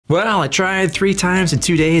Well, I tried 3 times in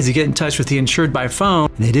 2 days to get in touch with the insured by phone,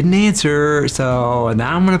 and they didn't answer, so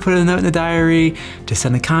now I'm gonna put a note in the diary to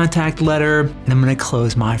send a contact letter, and I'm gonna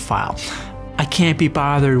close my file. I can't be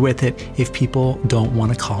bothered with it if people don't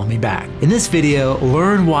want to call me back. In this video,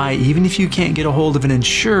 learn why even if you can't get a hold of an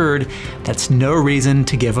insured, that's no reason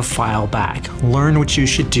to give a file back. Learn what you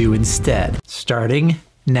should do instead, starting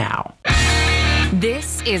now.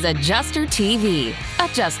 This is Adjuster TV,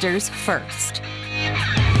 Adjusters First.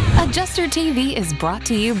 Adjuster TV is brought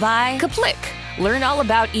to you by Kaplik. Learn all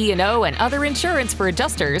about E&O and other insurance for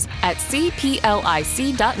adjusters at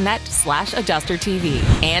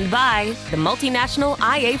cplic.net/adjustertv. And by the multinational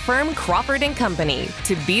IA firm Crawford & Company.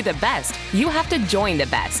 To be the best, you have to join the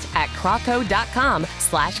best at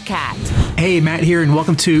crawco.com/cat. Hey, Matt here, and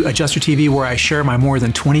welcome to Adjuster TV, where I share my more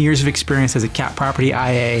than 20 years of experience as a cat property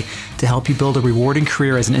IA to help you build a rewarding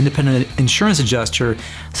career as an independent insurance adjuster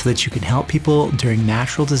so that you can help people during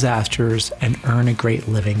natural disasters and earn a great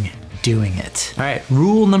living doing it. All right,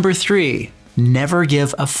 rule number 3, never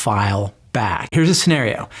give a file back. Here's a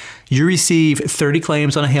scenario. You receive 30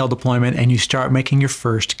 claims on a hail deployment and you start making your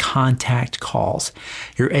first contact calls.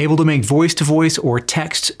 You're able to make voice-to-voice or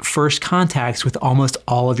text first contacts with almost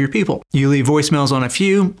all of your people. You leave voicemails on a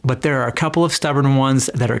few, but there are a couple of stubborn ones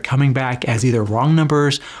that are coming back as either wrong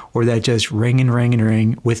numbers or that just ring and ring and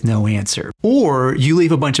ring with no answer. Or you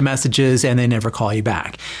leave a bunch of messages and they never call you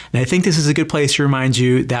back. And I think this is a good place to remind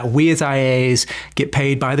you that we as IAs get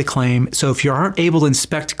paid by the claim. So if you aren't able to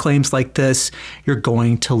inspect claims like this, you're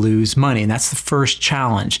going to lose money. And that's the first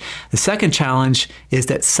challenge. The second challenge is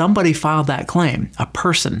that somebody filed that claim, a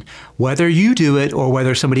person. Whether you do it or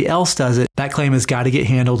whether somebody else does it, that claim has got to get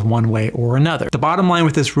handled one way or another. The bottom line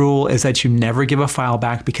with this rule is that you never give a file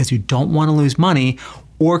back because you don't want to lose money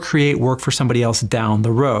or create work for somebody else down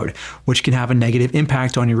the road, which can have a negative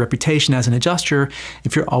impact on your reputation as an adjuster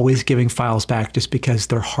if you're always giving files back just because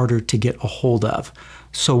they're harder to get a hold of.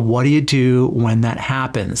 So what do you do when that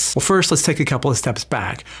happens? Well, first, let's take a couple of steps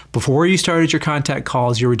back. Before you started your contact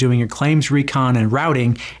calls, you were doing your claims recon and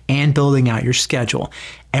routing and building out your schedule.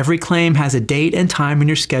 Every claim has a date and time in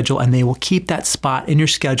your schedule, and they will keep that spot in your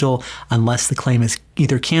schedule unless the claim is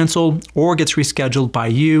either canceled or gets rescheduled by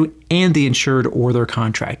you and the insured or their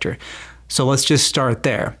contractor. So let's just start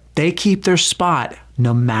there. They keep their spot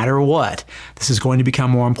no matter what. This is going to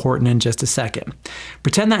become more important in just a second.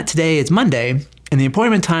 Pretend that today is Monday, and the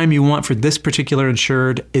appointment time you want for this particular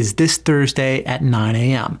insured is this Thursday at 9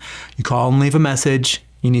 a.m. You call and leave a message.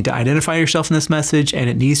 You need to identify yourself in this message, and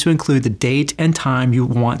it needs to include the date and time you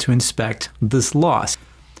want to inspect this loss.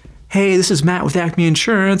 Hey, this is Matt with Acme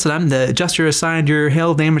Insurance, and I'm the adjuster assigned your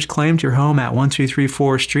hail damage claim to your home at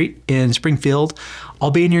 1234 Street in Springfield.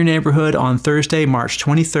 I'll be in your neighborhood on Thursday, March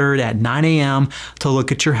 23rd at 9 a.m. to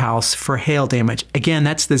look at your house for hail damage. Again,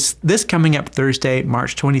 that's this coming up Thursday,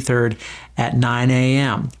 March 23rd at 9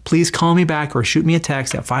 a.m. Please call me back or shoot me a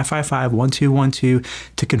text at 555-1212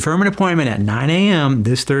 to confirm an appointment at 9 a.m.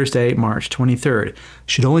 this Thursday, March 23rd.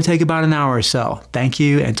 Should only take about an hour or so. Thank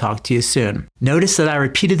you and talk to you soon. Notice that I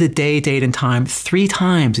repeated the day, date, and time 3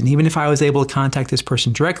 times, and even if I was able to contact this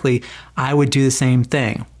person directly, I would do the same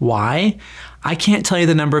thing. Why? I can't tell you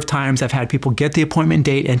the number of times I've had people get the appointment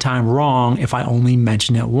date and time wrong if I only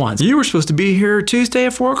mention it once. You were supposed to be here Tuesday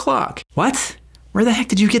at 4 o'clock. What? Where the heck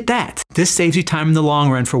did you get that? This saves you time in the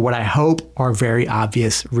long run for what I hope are very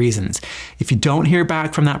obvious reasons. If you don't hear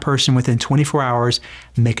back from that person within 24 hours,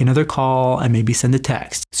 make another call and maybe send a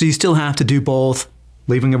text. So you still have to do both,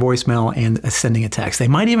 leaving a voicemail and sending a text. They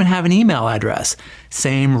might even have an email address.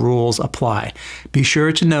 Same rules apply. Be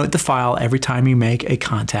sure to note the file every time you make a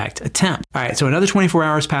contact attempt. All right, so another 24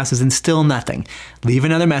 hours passes and still nothing. Leave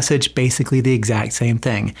another message, basically the exact same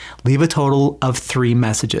thing. Leave a total of 3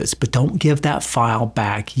 messages, but don't give that file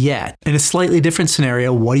back yet. In a slightly different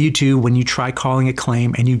scenario, what do you do when you try calling a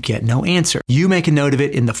claim and you get no answer? You make a note of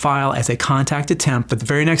it in the file as a contact attempt, but the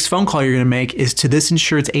very next phone call you're gonna make is to this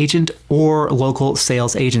insured's agent or local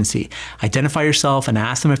sales agency. Identify yourself and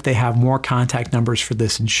ask them if they have more contact numbers for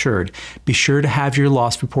this insured. Be sure to have your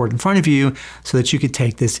loss report in front of you so that you can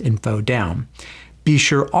take this info down. Be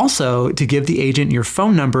sure also to give the agent your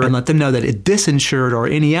phone number and let them know that if this insured or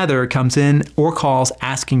any other comes in or calls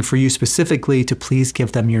asking for you specifically to please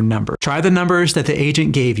give them your number. Try the numbers that the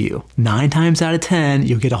agent gave you. 9 times out of 10,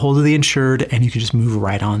 you'll get a hold of the insured and you can just move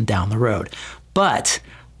right on down the road. But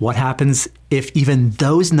what happens if even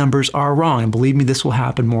those numbers are wrong? And believe me, this will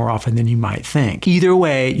happen more often than you might think. Either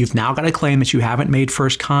way, you've now got a claim that you haven't made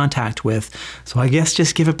first contact with, so I guess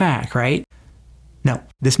just give it back, right? No,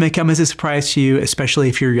 this may come as a surprise to you, especially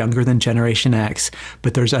if you're younger than Generation X,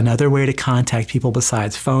 but there's another way to contact people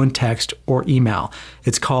besides phone, text, or email.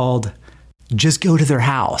 It's called just go to their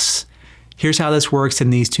house. Here's how this works in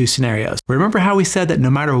these two scenarios. Remember how we said that no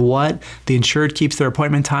matter what, the insured keeps their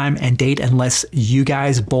appointment time and date unless you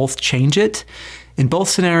guys both change it? In both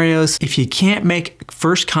scenarios, if you can't make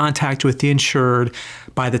first contact with the insured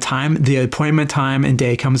by the time the appointment time and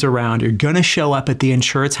day comes around, you're going to show up at the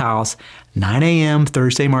insured's house 9 a.m.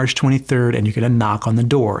 Thursday, March 23rd, and you're going to knock on the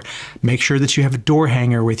door. Make sure that you have a door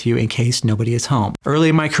hanger with you in case nobody is home. Early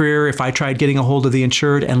in my career, if I tried getting a hold of the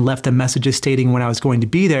insured and left them messages stating when I was going to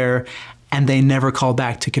be there, and they never called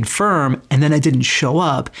back to confirm, and then I didn't show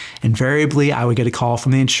up, invariably I would get a call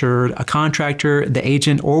from the insured, a contractor, the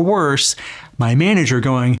agent, or worse, my manager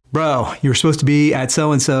going, bro, you were supposed to be at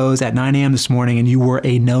so-and-so's at 9 a.m. this morning and you were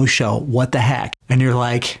a no-show. What the heck? And you're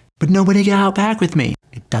like, but nobody got back with me.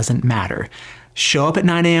 It doesn't matter. Show up at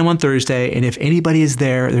 9 a.m. on Thursday, and if anybody is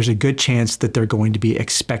there, there's a good chance that they're going to be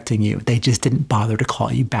expecting you. They just didn't bother to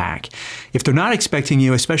call you back. If they're not expecting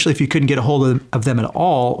you, especially if you couldn't get a hold of them at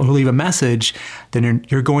all or leave a message, then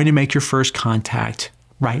you're going to make your first contact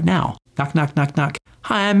right now. Knock, knock, knock, knock.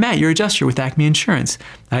 Hi, I'm Matt, your adjuster with Acme Insurance.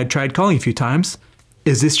 I had tried calling a few times.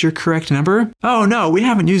 Is this your correct number? Oh no, we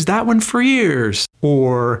haven't used that one for years.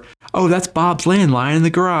 Or, oh, that's Bob's landline in the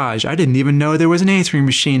garage. I didn't even know there was an answering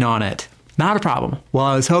machine on it. Not a problem. Well,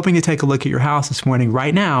 I was hoping to take a look at your house this morning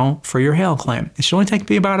right now for your hail claim. It should only take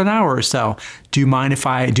me about an hour or so. Do you mind if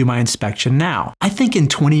I do my inspection now? I think in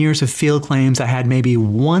 20 years of field claims, I had maybe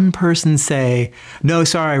one person say, no,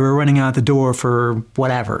 sorry, we're running out the door for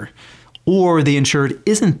whatever. Or the insured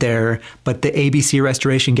isn't there, but the ABC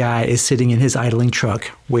restoration guy is sitting in his idling truck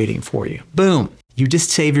waiting for you. Boom. You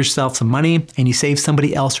just save yourself some money, and you save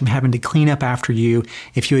somebody else from having to clean up after you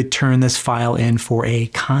if you had turned this file in for a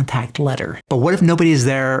contact letter. But what if nobody is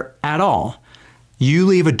there at all? You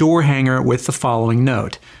leave a door hanger with the following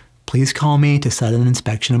note. Please call me to set an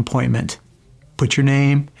inspection appointment. Put your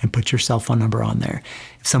name and put your cell phone number on there.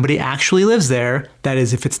 If somebody actually lives there, that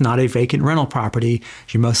is, if it's not a vacant rental property,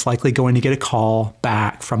 you're most likely going to get a call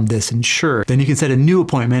back from this insured. Then you can set a new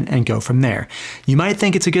appointment and go from there. You might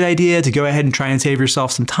think it's a good idea to go ahead and try and save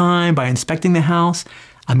yourself some time by inspecting the house.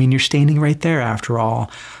 I mean, you're standing right there after all.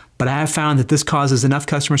 But I have found that this causes enough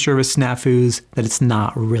customer service snafus that it's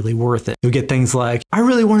not really worth it. You'll get things like, I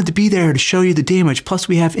really wanted to be there to show you the damage, plus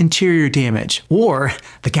we have interior damage. Or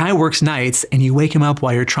the guy works nights and you wake him up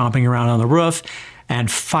while you're tromping around on the roof and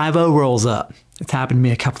 5-0 rolls up. It's happened to me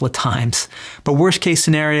a couple of times. But worst case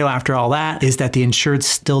scenario after all that is that the insured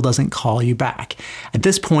still doesn't call you back. At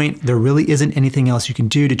this point, there really isn't anything else you can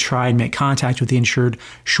do to try and make contact with the insured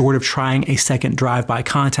short of trying a second drive-by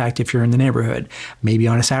contact if you're in the neighborhood. Maybe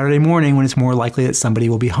on a Saturday morning when it's more likely that somebody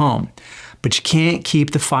will be home. But you can't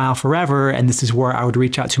keep the file forever, and this is where I would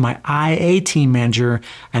reach out to my IA team manager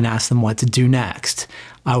and ask them what to do next.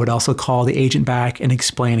 I would also call the agent back and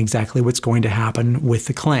explain exactly what's going to happen with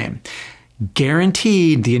the claim.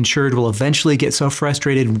 Guaranteed, the insured will eventually get so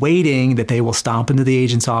frustrated waiting that they will stomp into the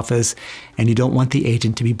agent's office, and you don't want the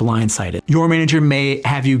agent to be blindsided. Your manager may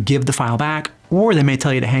have you give the file back, or they may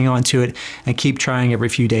tell you to hang on to it and keep trying every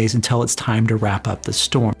few days until it's time to wrap up the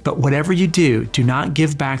storm. But whatever you do, do not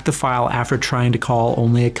give back the file after trying to call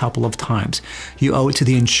only a couple of times. You owe it to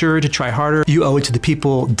the insured to try harder. You owe it to the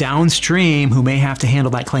people downstream who may have to handle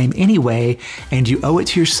that claim anyway, and you owe it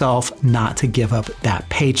to yourself not to give up that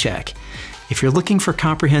paycheck. If you're looking for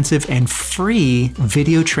comprehensive and free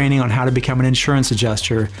video training on how to become an insurance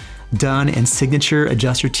adjuster, done in signature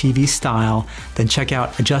Adjuster TV style, then check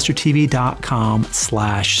out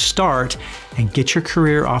adjustertv.com/start and get your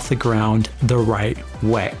career off the ground the right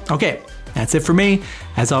way. Okay, that's it for me.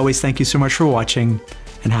 As always, thank you so much for watching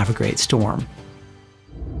and have a great storm.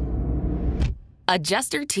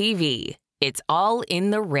 Adjuster TV. It's all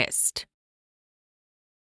in the wrist.